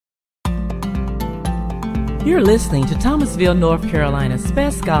You're listening to Thomasville, North Carolina's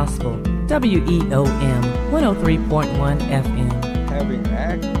best gospel, WEOM 103.1 FM.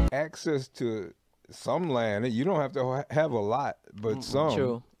 Having access to some land, you don't have to have a lot, but some.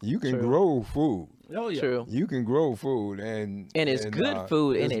 True. You can True. grow food. Oh, yeah. True. You can grow food, and it's good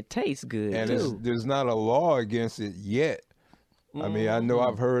food, and it tastes good, and too. there's not a law against it yet. I mean, I know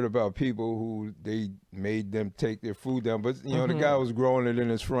I've heard about people who they made them take their food down, but you know the guy was growing it in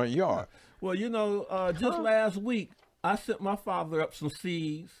his front yard. Well, you know, just last week, I sent my father up some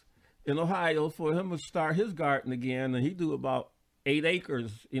seeds in Ohio for him to start his garden again, and he do about 8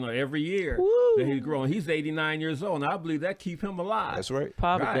 acres, you know, every year that he's growing. He's 89 years old, and I believe that keep him alive. That's right.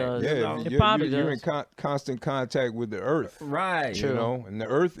 Probably Right. does. Yeah, It probably you're does. in constant contact with the earth. Right. You know, and the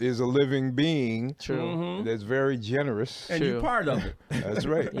earth is a living being. True. That's very generous. And True. you're part of it. That's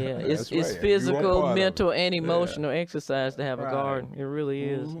right. Yeah, That's it's right. You are physical, part of mental, it. and emotional exercise to have a Right. garden. It really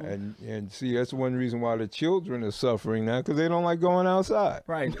is. And see, that's one reason why the children are suffering now, because they don't like going outside.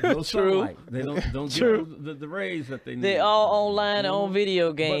 Right. No True. sunlight. They don't True. get the rays that they need. They all online on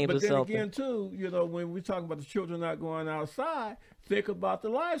video games But or then something. again, too, you know, when we're talking about the children not going outside, think about the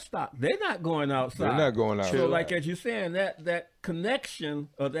livestock. They're not going outside. They're not going outside. So, like as you're saying, that connection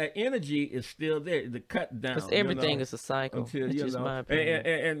or that energy is still there. The cut down. Because everything you know, is a cycle. until It's you just know. my opinion.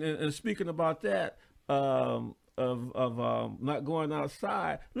 And speaking about that, of not going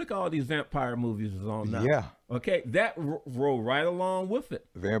outside, look at all these vampire movies is on now. Yeah. Okay, that roll right along with it.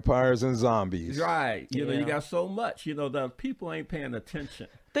 Vampires and zombies. Right. You know, you Yeah. got so much. You know, the people ain't paying attention.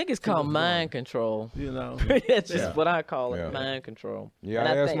 I think it's called mind control. You know. That's just Yeah. what I call it, Yeah. mind control. Yeah, And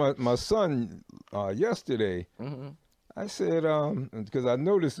I asked think- my son yesterday. I said, because I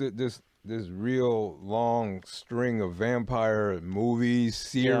noticed that this real long string of vampire movies,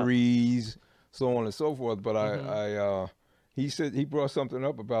 series, so on and so forth. But he said he brought something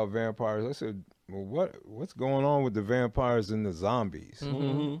up about vampires. I said, well, what's going on with the vampires and the zombies?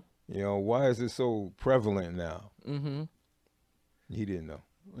 You know, why is it so prevalent now? He didn't know.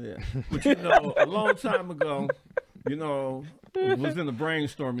 Yeah. But you know, a long time ago, you know, was in the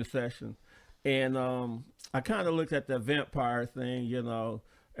brainstorming session, and I kind of looked at that vampire thing, you know,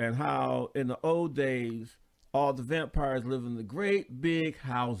 and how in the old days, all the vampires lived in the great big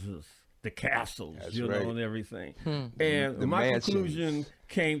houses, the castles, That's you right. know, and everything. And The my mansions. conclusion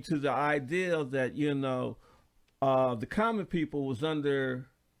came to the idea that, you know, the common people was under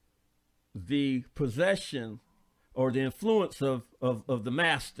the possession or the influence of the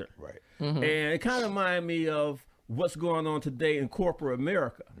master. Right. And it kind of reminded me of what's going on today in corporate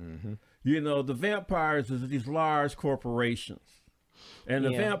America. You know, the vampires is these large corporations. And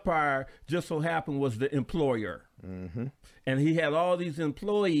the Yeah. vampire just so happened was the employer. And he had all these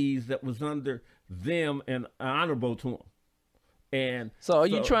employees that was under them and honorable to him. And So are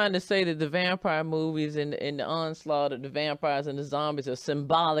you trying to say that the vampire movies and the onslaught of the vampires and the zombies are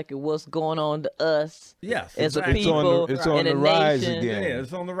symbolic of what's going on to us yes, as a exactly. people It's on and the a rise nation? again. Yeah,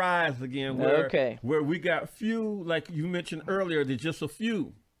 it's on the rise again. Where we got few, like you mentioned earlier, there's just a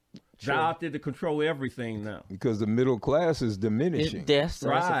few out there to control everything now. Because the middle class is diminishing. That's a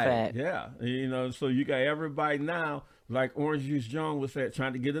fact. Yeah. You know, so you got everybody now, like Orange Juice John was saying,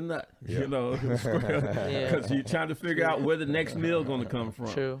 trying to get a nut. You know, because you're trying to figure out where the next meal going to come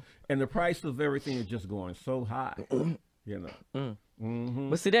from. True. And the price of everything is just going so high. You know.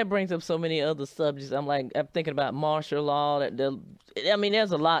 But see, that brings up so many other subjects. I'm thinking about martial law. I mean,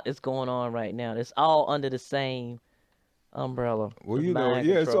 there's a lot that's going on right now. It's all under the same umbrella. Well, of you know, mind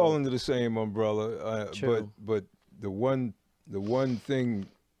yeah, it's control. all under the same umbrella. True. But the one thing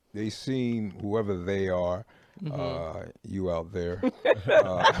they seem, whoever they are, you out there,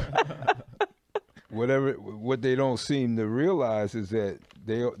 what they don't seem to realize is that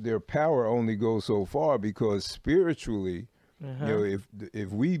their power only goes so far, because spiritually, you know,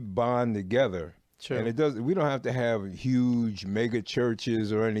 if we bond together, True. and we don't have to have huge mega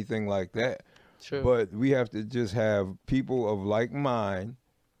churches or anything like that. True. But we have to just have people of like mind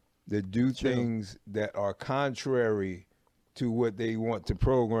that do things that are contrary to what they want to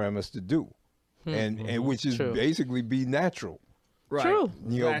program us to do, and which is True. basically be natural. Right. True.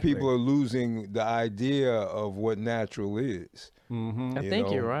 You know, Exactly. people are losing the idea of what natural is. I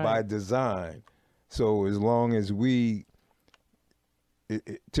think you're right. By design. So as long as we,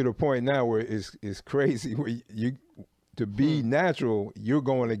 to the point now where it's crazy, where to be natural, you're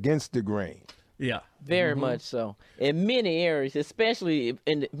going against the grain. Yeah. Very much so. In many areas, especially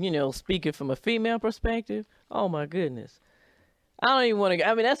speaking from a female perspective, oh my goodness. I don't even want to,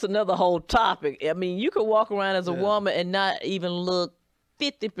 I mean, that's another whole topic. I mean, you could walk around as a woman and not even look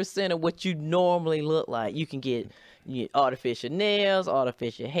 50% of what you normally look like. You can get artificial nails,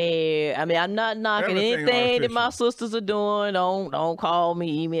 artificial hair. I mean, I'm not knocking Everything anything that my artificial. sisters are doing. Don't call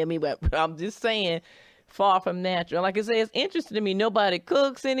me, email me, but I'm just saying, far from natural. Like I said, it's interesting to me. Nobody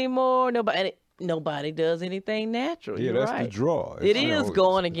cooks anymore. Nobody does anything natural. Yeah, You're that's right. the draw. It It's, you is know,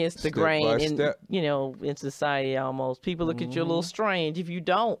 going against the step by grain, in step. in society almost. People look at you a little strange if you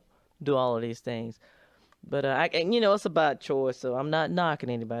don't do all of these things. But it's about choice. So I'm not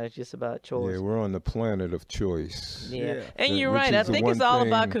knocking anybody. It's just about choice. Yeah, we're on the planet of choice. Yeah. And That- you're which right. is I the think one it's all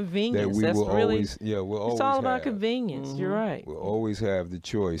about thing convenience. That we That's will really. always, we'll always It's all about have. convenience. You're right. We'll always have the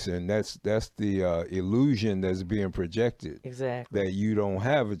choice, and that's the illusion that's being projected. Exactly. That you don't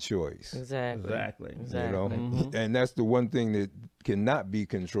have a choice. Exactly. You know, Exactly. and that's the one thing that cannot be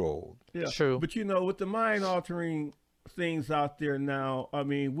controlled. Yeah. True. But with the mind altering things out there now, I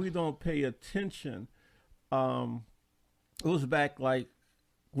mean, we don't pay attention. It was back like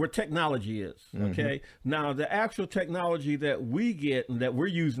where technology is. Okay. Now the actual technology that we get and that we're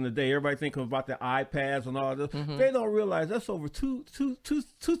using today, everybody thinking about the iPads and all this, they don't realize that's over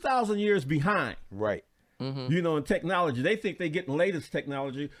 2,000 years behind. Right. In technology. They think they're getting latest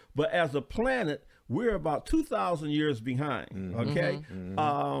technology, but as a planet, we're about 2,000 years behind. Okay.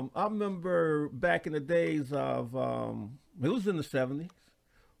 I remember back in the days of, it was in the 70s,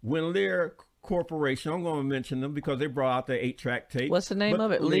 when Lear Corporation, I'm going to mention them because they brought out the 8-track tape. What's the name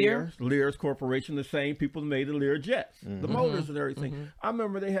of it? Lear? Lear's Corporation, the same people that made the Lear jets, the motors and everything. I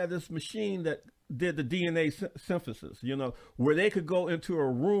remember they had this machine that did the DNA synthesis, where they could go into a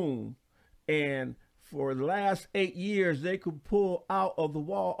room and for the last 8 years, they could pull out of the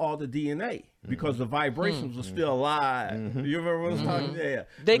wall all the DNA because the vibrations were still alive. You remember what I was talking about? Yeah.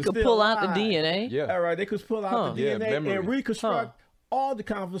 They It was could still pull out the alive. DNA? Yeah. All right, they could pull out the Yeah, DNA memory. and reconstruct all the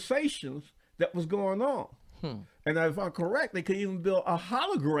conversations that was going on. And if I'm correct, they could even build a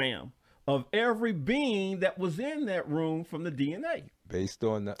hologram of every being that was in that room from the DNA. Based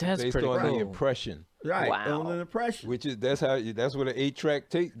on the That's pretty the cool. impression. Right. Wow. On an impression. Which is that's what an 8-track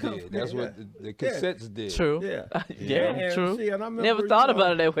tape did. That's what the cassettes did. True. Yeah. Yeah, true. See, and I remember, Never thought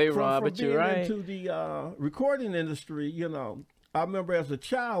about it that way, from Ron, but you're being right. into the recording industry, I remember as a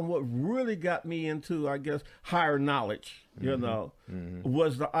child, what really got me into, I guess, higher knowledge,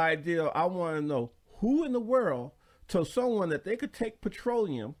 was the idea I want to know who in the world told someone that they could take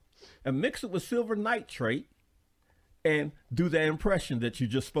petroleum and mix it with silver nitrate and do that impression that you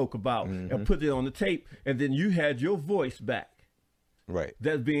just spoke about and put it on the tape, and then you had your voice back. Right.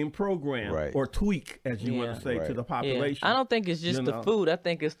 That's being programmed or tweak, as you want to say, to the population. I don't think it's just the food. I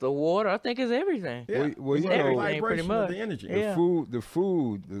think it's the water. I think it's everything. Yeah. Well, It's you every know, vibration pretty of much. the energy. Yeah. The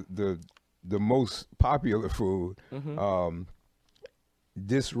food, the most popular food,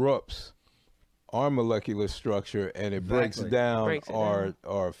 disrupts our molecular structure, and it breaks Exactly. down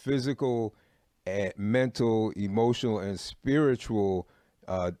our physical, and mental, emotional, and spiritual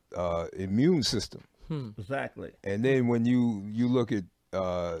immune system. Exactly. And then when you look at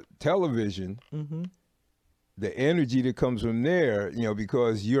television, the energy that comes from there,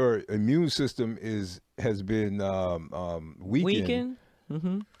 because your immune system has been weakened,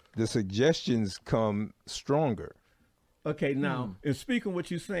 the suggestions come stronger. Okay, now, in speaking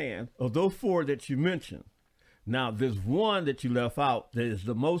what you're saying, of those four that you mentioned, now there's one that you left out that is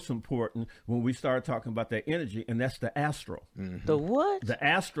the most important when we start talking about that energy, and that's the astral. The what? The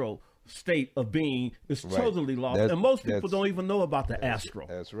astral state of being is Right. totally lost, That's- and most people that's- don't even know about the astral.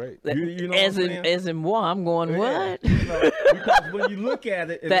 That's right. You know as what I'm in, saying? as in what? I'm going what? Because when you look at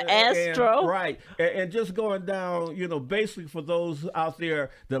it, The astro? right, and just going down, basically for those out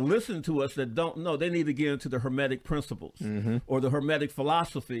there that listen to us that don't know, they need to get into the Hermetic principles or the Hermetic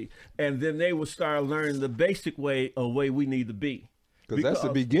philosophy, and then they will start learning the basic way we need to be. Because that's the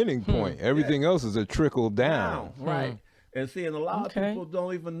beginning point. Everything else is a trickle down. Right. And see, and a lot of people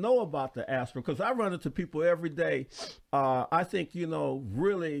don't even know about the astral, because I run into people every day. I think,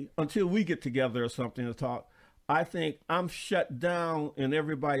 really, until we get together or something to talk, I think I'm shut down in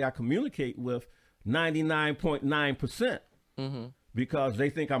everybody I communicate with 99.9%. Because they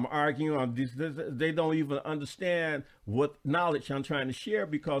think I'm arguing on this. They don't even understand what knowledge I'm trying to share,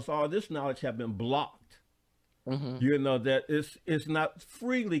 because all this knowledge have been blocked. That it's not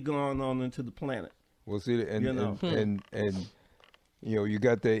freely going on into the planet. Well, see, and you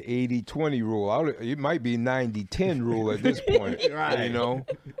got the 80-20 rule. It might be 90-10 rule at this point, Right.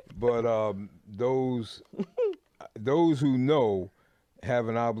 But those who know have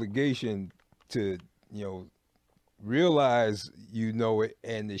an obligation to, realize it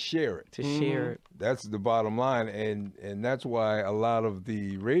and to share it. To share it. That's the bottom line, and that's why a lot of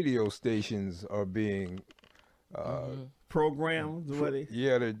the radio stations are being programs.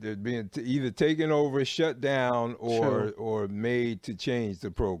 They're being either taken over, shut down, or made to change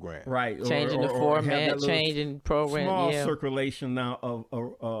the program. Right, changing the format, changing program. Small circulation now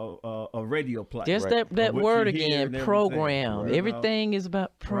of a radio play. Just that word again, program. Right. Everything is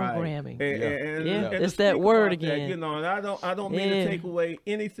about programming. Right. And it's that word again. That, you know, and I don't mean to take away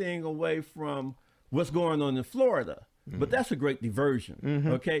anything away from what's going on in Florida, but that's a great diversion.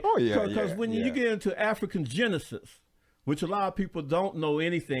 Okay. Oh yeah. Because when you get into African Genesis, which a lot of people don't know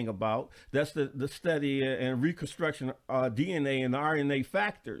anything about, that's the study and reconstruction of DNA and RNA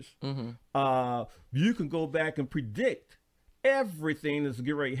factors. You can go back and predict everything that's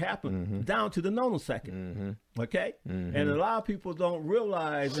getting ready to happen down to the nanosecond. Okay? And a lot of people don't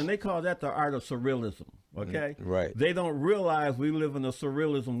realize, and they call that the art of surrealism. Okay? Right. They don't realize we live in a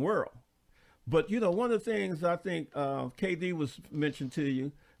surrealism world. But, you know, one of the things I think Kaye Dee was mentioned to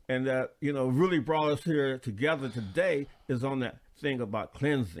you, and that, you know, really brought us here together today is on that thing about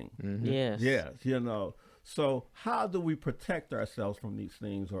cleansing. Yes. Yes, you know. So how do we protect ourselves from these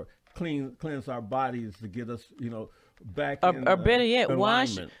things, or cleanse our bodies to get us, you know, back in or better yet,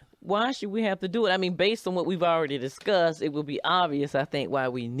 alignment? why should we have to do it? I mean, based on what we've already discussed, it will be obvious, I think, why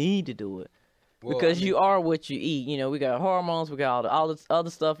we need to do it. Well, because you are what you eat. You know, we got hormones, we got all this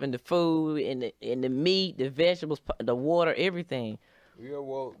other stuff in the food, in the meat, the vegetables, the water, everything. Yeah,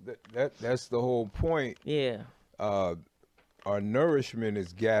 well, that's the whole point. Yeah. Our nourishment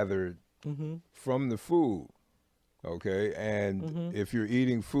is gathered from the food, okay? And if you're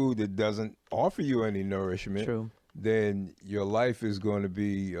eating food that doesn't offer you any nourishment, then your life is going to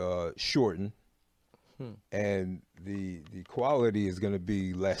be shortened, and the quality is going to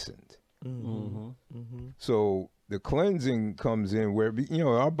be lessened. So the cleansing comes in where, you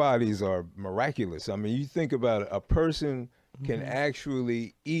know, our bodies are miraculous. I mean, you think about it, a person can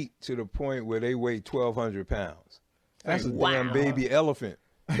actually eat to the point where they weigh 1,200 pounds. That's a damn baby elephant.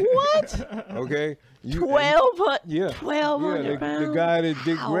 What? Okay. 1,200 pounds? The guy that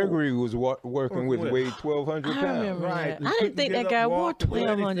Dick Gregory was working with weighed 1,200 pounds. Right. I didn't think that guy wore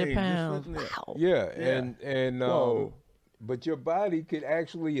 1,200 pounds. Wow. Yeah. But your body could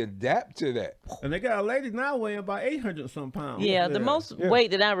actually adapt to that. And they got a lady now weighing about 800-some pounds. Yeah, the most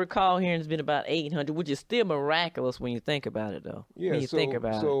weight that I recall hearing has been about 800, which is still miraculous when you think about it, though. Yeah, when you think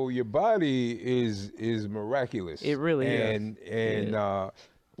about it. So your body is miraculous. It really is. And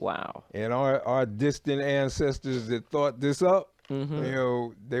wow. And our distant ancestors that thought this up, you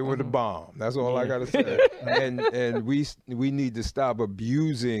know, they were the bomb. That's all I gotta say. and we need to stop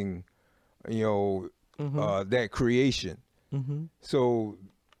abusing, you know, that creation. So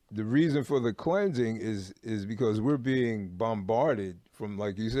the reason for the cleansing is because we're being bombarded from,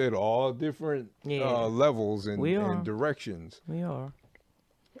 like you said, all different levels and directions. We are.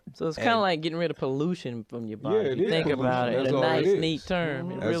 So it's kind of like getting rid of pollution from your body. Yeah, you think about it in a nice, neat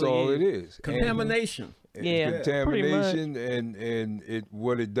term. That's all it is. Contamination. Contamination, and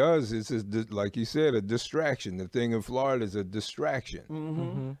what it does is like you said, a distraction. The thing in Florida is a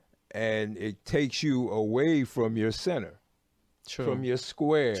distraction. And it takes you away from your center, from your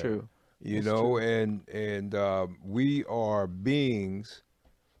square. You know, and we are beings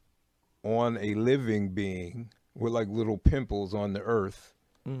on a living being. We're like little pimples on the earth.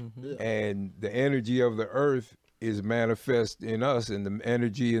 And the energy of the earth is manifest in us, and the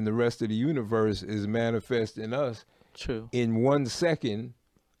energy in the rest of the universe is manifest in us in 1 second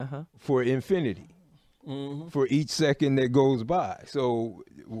for infinity. For each second that goes by. So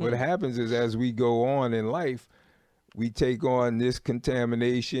what happens is, as we go on in life, we take on this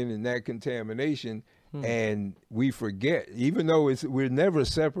contamination and that contamination, and we forget, even though we're never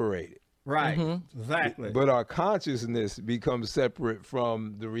separated. Right. Exactly. But our consciousness becomes separate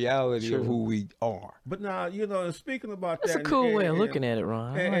from the reality of who we are. But now, you know, speaking about that's that, a cool way of looking at it,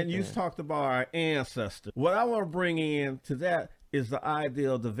 Ron. And you talked about our ancestors. What I want to bring in to that is the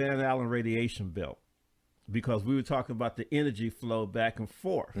idea of the Van Allen radiation belt. Because we were talking about the energy flow back and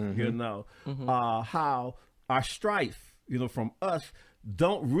forth, you know, how our strife, you know, from us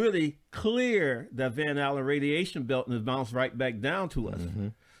don't really clear that Van Allen radiation belt and it bounce right back down to us.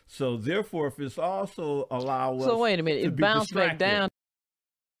 So therefore, if it's also allow us. So wait a minute, it bounced back down.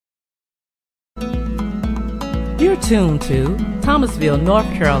 You're tuned to Thomasville,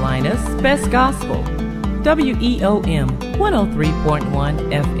 North Carolina's Best Gospel, WEOM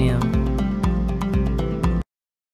 103.1 FM.